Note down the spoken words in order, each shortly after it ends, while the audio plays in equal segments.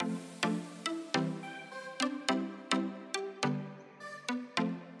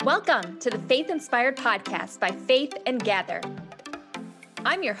Welcome to the Faith Inspired Podcast by Faith and Gather.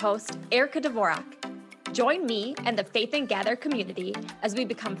 I'm your host, Erica Dvorak. Join me and the Faith and Gather community as we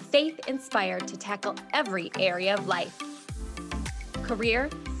become faith inspired to tackle every area of life.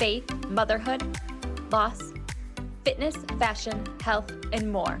 Career, faith, motherhood, loss, fitness, fashion, health,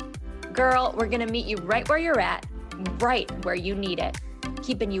 and more. Girl, we're going to meet you right where you're at, right where you need it,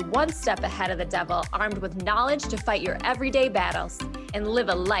 keeping you one step ahead of the devil, armed with knowledge to fight your everyday battles and live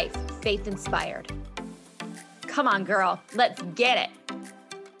a life faith-inspired. Come on, girl, let's get it.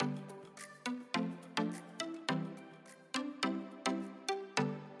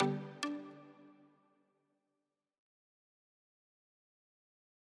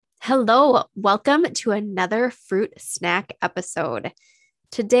 Hello, welcome to another fruit snack episode.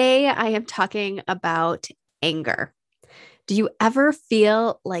 Today, I am talking about anger. Do you ever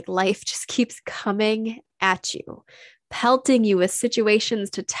feel like life just keeps coming at you, pelting you with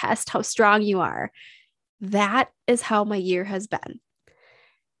situations to test how strong you are? That is how my year has been.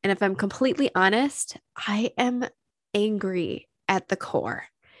 And if I'm completely honest, I am angry at the core.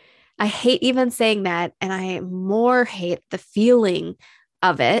 I hate even saying that, and I more hate the feeling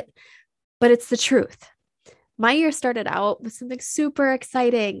of it, but it's the truth. My year started out with something super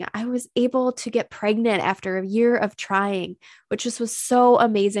exciting. I was able to get pregnant after a year of trying, which just was so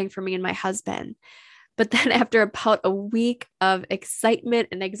amazing for me and my husband. But then after about a week of excitement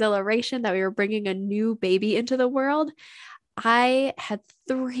and exhilaration that we were bringing a new baby into the world, I had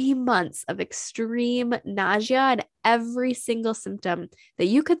 3 months of extreme nausea and every single symptom that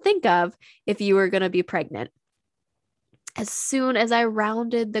you could think of if you were going to be pregnant. As soon as I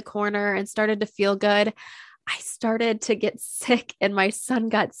rounded the corner and started to feel good, I started to get sick and my son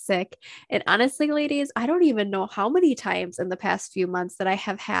got sick. And honestly, ladies, I don't even know how many times in the past few months that I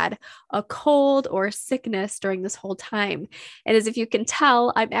have had a cold or sickness during this whole time. And as if you can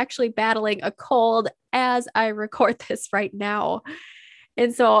tell, I'm actually battling a cold as I record this right now.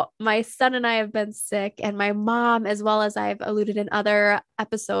 And so my son and I have been sick, and my mom, as well as I've alluded in other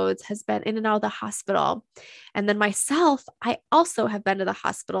episodes, has been in and out of the hospital. And then myself, I also have been to the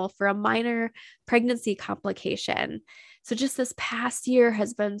hospital for a minor pregnancy complication. So just this past year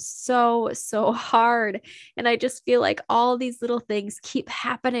has been so hard. And I just feel like all these little things keep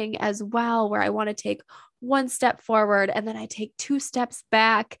happening as well, where I want to take one step forward and then I take 2 steps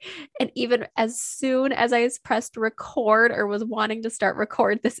back. And even as soon as I pressed record or was wanting to start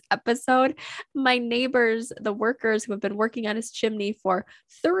record this episode, my neighbors, the workers who have been working on his chimney for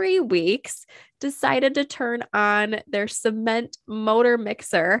 3 weeks, decided to turn on their cement motor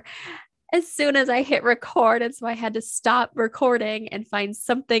mixer as soon as I hit record. And so I had to stop recording and find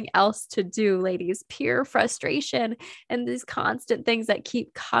something else to do, ladies. Pure frustration and these constant things that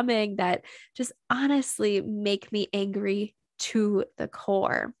keep coming that just honestly make me angry to the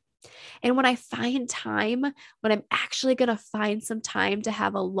core. And when I find time, when I'm actually going to find some time to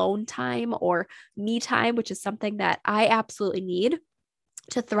have alone time or me time, which is something that I absolutely need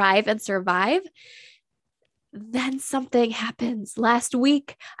to thrive and survive, then something happens. Last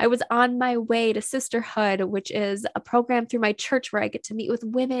week, I was on my way to Sisterhood, which is a program through my church where I get to meet with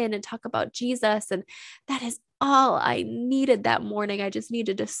women and talk about Jesus. And that is all I needed that morning. I just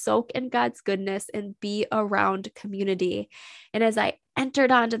needed to soak in God's goodness and be around community. And as I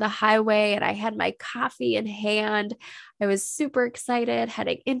entered onto the highway and I had my coffee in hand, I was super excited,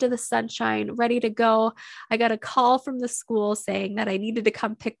 heading into the sunshine, ready to go. I got a call from the school saying that I needed to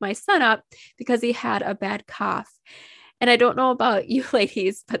come pick my son up because he had a bad cough. And I don't know about you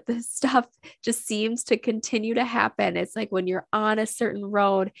ladies, but this stuff just seems to continue to happen. It's like when you're on a certain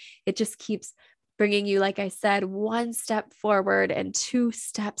road, it just keeps bringing you, like I said, 1 step forward and 2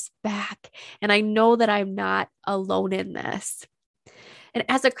 steps back. And I know that I'm not alone in this. And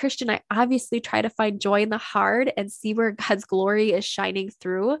as a Christian, I obviously try to find joy in the hard and see where God's glory is shining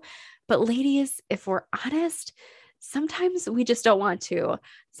through. But ladies, if we're honest, sometimes we just don't want to.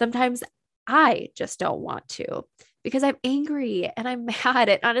 Sometimes I just don't want to because I'm angry and I'm mad.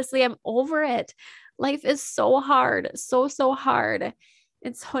 And honestly, I'm over it. Life is so hard, so hard.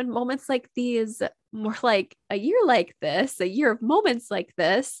 And so in moments like these, more like a year like this, a year of moments like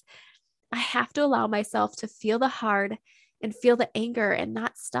this, I have to allow myself to feel the hard and feel the anger and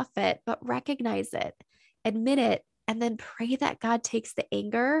not stuff it, but recognize it, admit it, and then pray that God takes the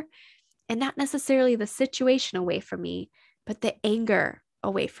anger and not necessarily the situation away from me, but the anger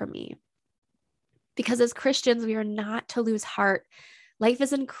away from me. Because as Christians, we are not to lose heart. Life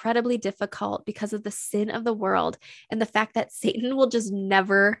is incredibly difficult because of the sin of the world and the fact that Satan will just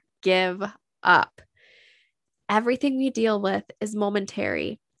never give up. Everything we deal with is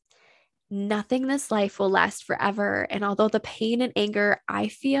momentary. Nothing in this life will last forever. And although the pain and anger I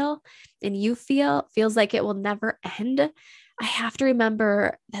feel and you feel feels like it will never end, I have to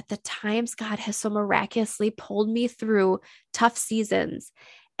remember that the times God has so miraculously pulled me through tough seasons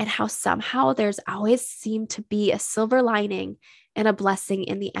and how somehow there's always seemed to be a silver lining and a blessing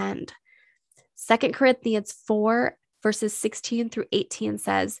in the end. 2 Corinthians 4, verses 16 through 18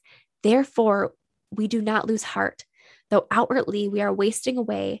 says, "Therefore, we do not lose heart. Though outwardly we are wasting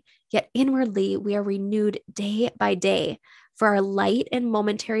away, yet inwardly we are renewed day by day. For our light and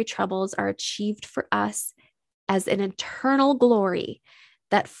momentary troubles are achieved for us as an eternal glory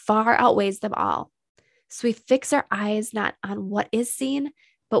that far outweighs them all. So we fix our eyes not on what is seen,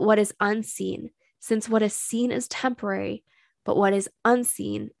 but what is unseen, since what is seen is temporary, but what is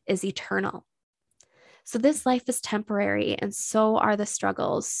unseen is eternal." So this life is temporary, and so are the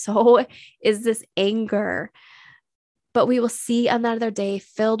struggles. So is this anger. But we will see another day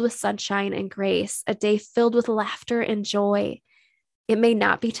filled with sunshine and grace, a day filled with laughter and joy. It may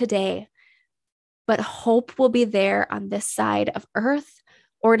not be today, but hope will be there on this side of earth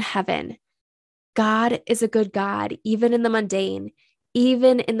or in heaven. God is a good God, even in the mundane,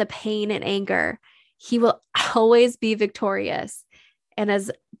 even in the pain and anger. He will always be victorious. And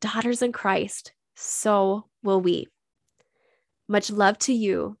as daughters in Christ, so will we. Much love to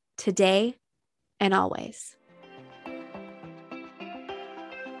you today and always.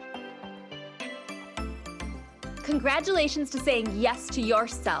 Congratulations to saying yes to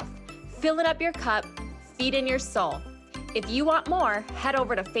yourself, filling up your cup, feeding your soul. If you want more, head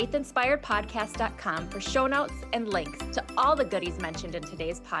over to faithinspiredpodcast.com for show notes and links to all the goodies mentioned in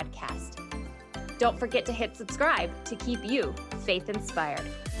today's podcast. Don't forget to hit subscribe to keep you faith inspired.